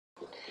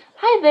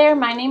Hi there,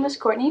 my name is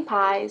Courtney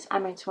Pies.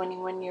 I'm a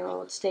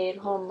 21-year-old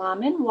stay-at-home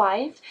mom and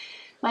wife.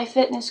 My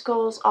fitness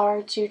goals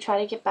are to try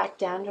to get back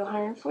down to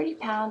 140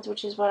 pounds,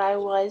 which is what I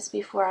was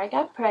before I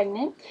got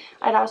pregnant.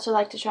 I'd also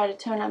like to try to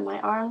tone up my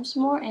arms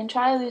more and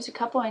try to lose a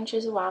couple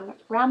inches around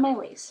my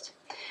waist.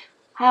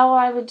 How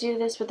I would do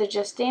this with the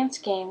Just Dance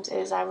Games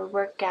is I would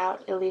work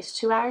out at least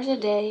 2 hours a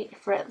day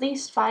for at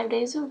least 5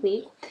 days a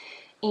week.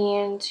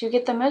 And to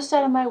get the most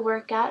out of my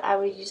workout, I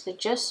would use the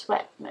Just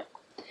Sweat mode.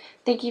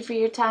 Thank you for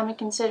your time and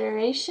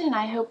consideration.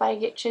 I hope I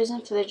get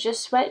chosen for the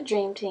Just Sweat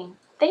Dream Team.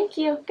 Thank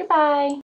you. Goodbye.